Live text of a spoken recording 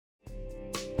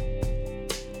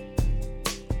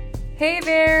Hey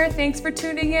there, thanks for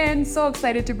tuning in. So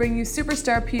excited to bring you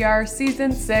Superstar PR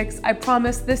Season 6. I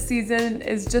promise this season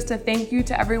is just a thank you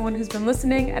to everyone who's been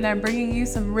listening, and I'm bringing you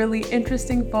some really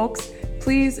interesting folks.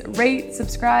 Please rate,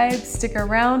 subscribe, stick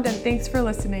around, and thanks for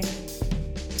listening.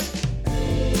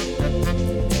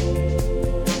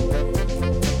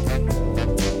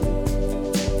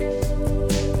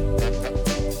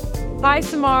 Hi,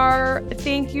 Simar.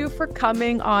 Thank you for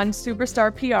coming on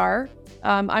Superstar PR.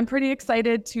 I'm pretty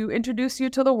excited to introduce you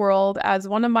to the world as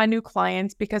one of my new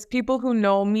clients because people who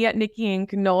know me at Nikki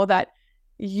Inc. know that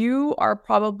you are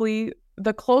probably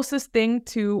the closest thing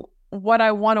to what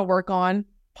I want to work on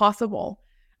possible,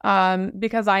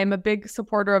 because I am a big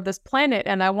supporter of this planet.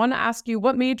 And I want to ask you,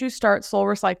 what made you start soul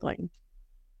recycling?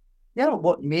 Yeah,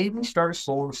 what made me start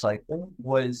soul recycling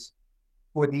was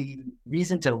for the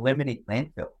reason to eliminate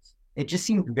landfills. It just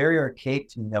seemed very archaic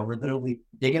to me that we're literally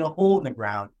digging a hole in the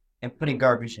ground and putting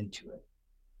garbage into it.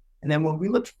 And then when we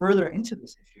looked further into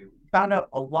this issue, we found out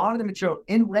a lot of the material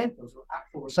in landfills were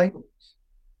actual recyclables.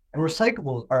 And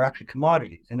recyclables are actually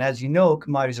commodities. And as you know,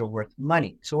 commodities are worth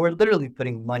money. So we're literally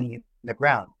putting money in the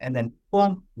ground. And then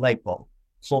boom, light bulb,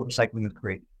 soul recycling is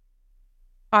created.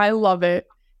 I love it.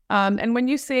 And when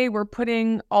you say we're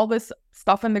putting all this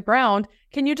stuff in the ground,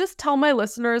 can you just tell my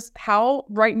listeners how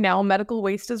right now medical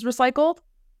waste is recycled?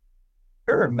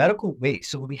 Sure, medical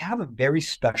waste. So we have a very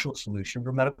special solution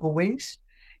for medical waste.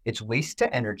 It's waste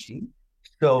to energy.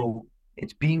 So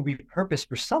it's being repurposed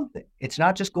for something. It's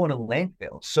not just going to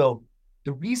landfill. So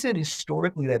the reason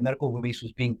historically that medical waste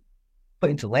was being put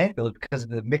into landfill is because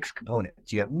of the mixed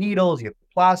components. You have needles, you have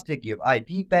plastic, you have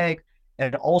IV bag,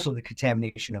 and also the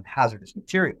contamination of hazardous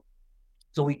material.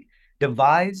 So we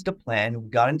devised a plan. We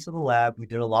got into the lab. We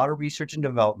did a lot of research and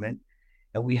development,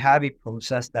 and we have a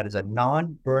process that is a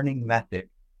non-burning method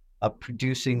of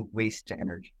producing waste to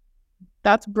energy.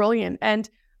 That's brilliant. And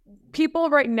people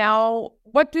right now,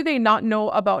 what do they not know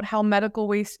about how medical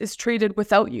waste is treated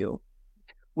without you?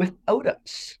 Without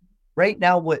us, right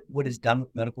now, what is done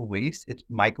with medical waste, it's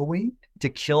microwaved to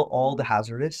kill all the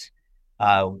hazardous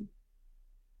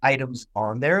items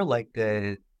on there, like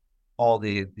all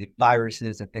the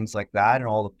viruses and things like that, and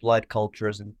all the blood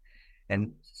cultures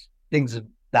and things of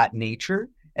that nature.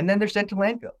 And then they're sent to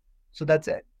landfill. So that's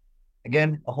it.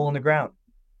 Again, a hole in the ground.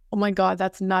 Oh my God,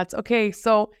 that's nuts. Okay,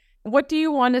 so what do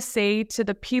you want to say to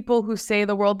the people who say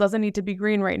the world doesn't need to be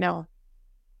green right now?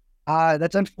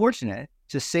 That's unfortunate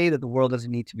to say that the world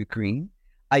doesn't need to be green.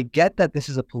 I get that this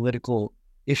is a political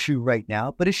issue right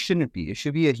now, but it shouldn't be. It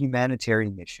should be a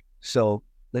humanitarian issue. So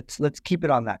let's keep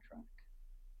it on that track.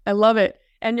 I love it.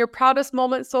 And your proudest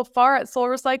moment so far at Soul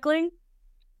Recycling?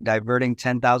 Diverting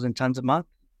 10,000 tons a month,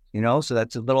 so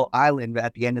that's a little island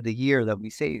at the end of the year that we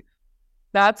save.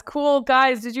 That's cool.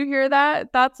 Guys, did you hear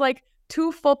that? That's like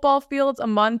 2 football fields a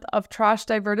month of trash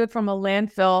diverted from a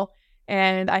landfill.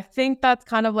 And I think that's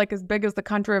kind of like as big as the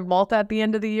country of Malta at the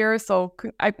end of the year. So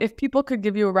if people could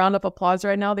give you a round of applause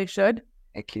right now, they should.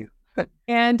 Thank you.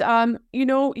 And,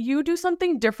 you do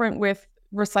something different with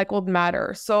recycled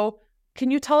matter. So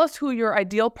can you tell us who your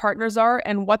ideal partners are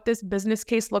and what this business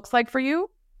case looks like for you?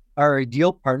 Our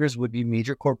ideal partners would be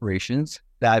major corporations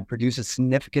that produce a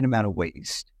significant amount of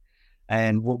waste.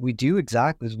 And what we do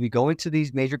exactly is we go into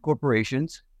these major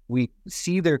corporations, we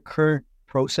see their current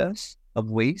process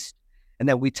of waste, and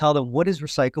then we tell them what is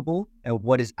recyclable and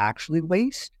what is actually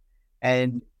waste.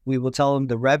 And we will tell them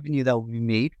the revenue that will be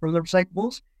made from the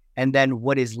recyclables, and then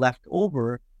what is left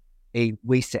over, a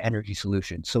waste to energy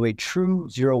solution. So a true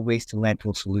zero waste to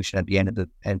landfill solution at the end of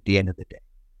the day.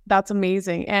 That's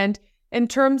amazing. And in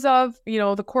terms of,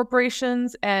 the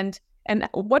corporations and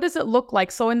what does it look like?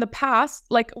 So in the past,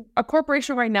 like a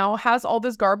corporation right now has all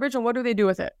this garbage, and what do they do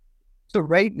with it? So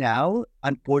right now,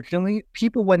 unfortunately,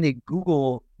 people, when they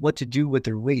Google what to do with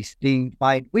their waste, they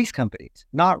find waste companies,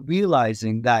 not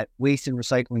realizing that waste and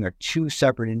recycling are two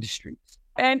separate industries.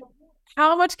 And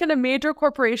how much can a major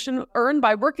corporation earn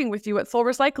by working with you at Soul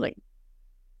Recycling?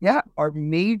 Yeah, our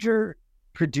major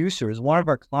producers, one of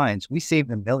our clients, we save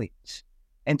them millions.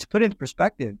 And to put it in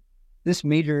perspective, this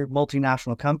major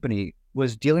multinational company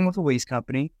was dealing with a waste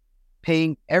company,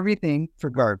 paying everything for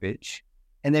garbage.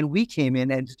 And then we came in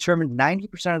and determined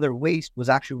 90% of their waste was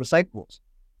actually recyclables.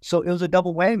 So it was a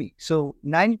double whammy. So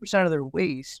 90% of their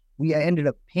waste, we ended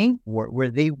up paying for it where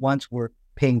they once were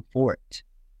paying for it.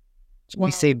 So Wow.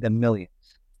 we saved them millions.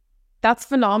 That's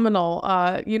phenomenal.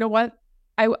 You know what?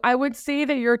 I would say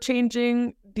that you're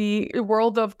changing the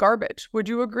world of garbage. Would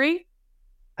you agree?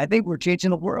 I think we're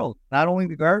changing the world, not only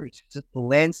the garbage. Just the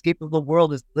landscape of the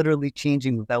world is literally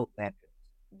changing without landfills.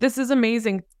 This is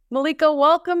amazing. Milika,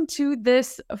 welcome to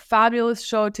this fabulous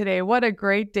show today. What a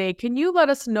great day. Can you let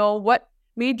us know what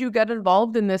made you get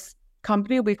involved in this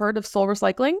company? We've heard of soul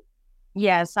recycling.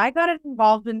 Yes, I got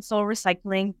involved in soul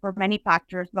recycling for many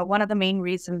factors, but one of the main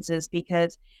reasons is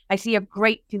because I see a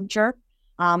great future.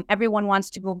 Everyone wants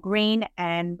to go green,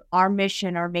 and our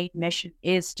mission, our main mission,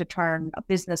 is to turn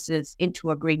businesses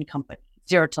into a green company,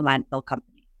 zero to landfill company.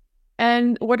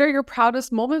 And what are your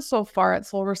proudest moments so far at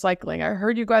Soul Recycling? I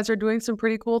heard you guys are doing some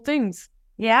pretty cool things.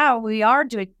 Yeah, we are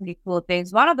doing pretty cool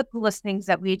things. One of the coolest things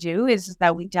that we do is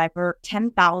that we divert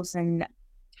 10,000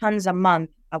 tons a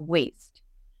month of waste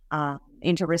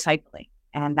into recycling.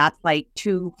 And that's like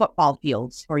 2 football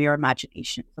fields for your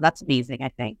imagination. So that's amazing, I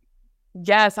think.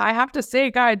 Yes, I have to say,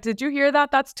 guys, did you hear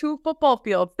that? That's 2 football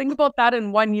fields. Think about that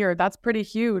in 1 year. That's pretty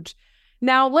huge.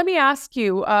 Now, let me ask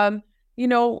you,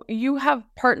 you have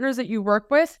partners that you work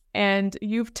with, and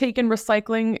you've taken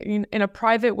recycling in a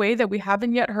private way that we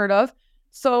haven't yet heard of.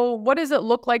 So what does it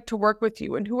look like to work with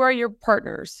you, and who are your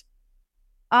partners?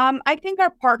 I think our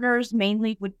partners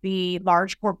mainly would be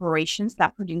large corporations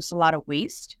that produce a lot of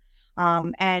waste.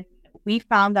 And we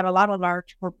found that a lot of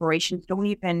large corporations don't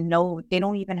even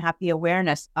have the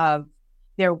awareness of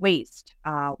their waste,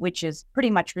 which is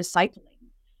pretty much recycling.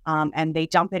 And they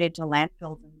dump it into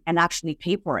landfills and actually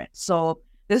pay for it. So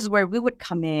this is where we would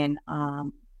come in,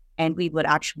 and we would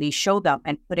actually show them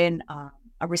and put in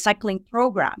a recycling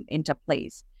program into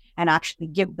place and actually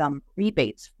give them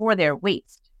rebates for their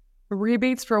waste.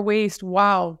 Rebates for waste.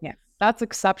 Wow. Yeah. That's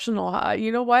exceptional.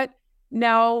 You know what?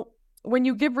 Now, when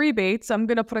you give rebates, I'm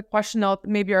going to put a question out that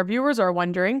maybe our viewers are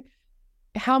wondering.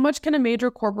 How much can a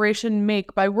major corporation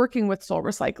make by working with Soul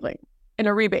Recycling in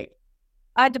a rebate?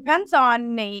 It depends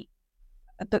on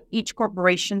each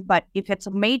corporation, but if it's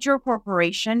a major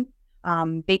corporation,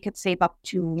 they could save up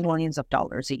to millions of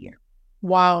dollars a year.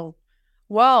 Wow.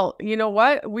 Well, you know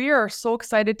what? We are so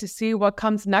excited to see what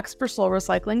comes next for Soul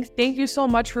Recycling. Thank you so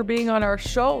much for being on our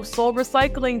show, Soul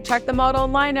Recycling. Check them out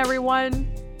online, everyone.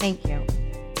 Thank you.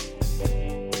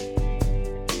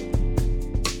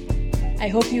 I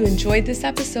hope you enjoyed this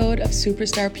episode of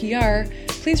Superstar PR.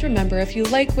 Please remember, if you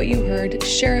like what you heard,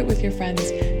 share it with your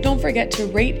friends. Don't forget to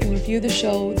rate and review the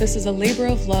show. This is a labor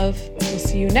of love. We'll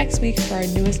see you next week for our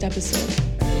newest episode.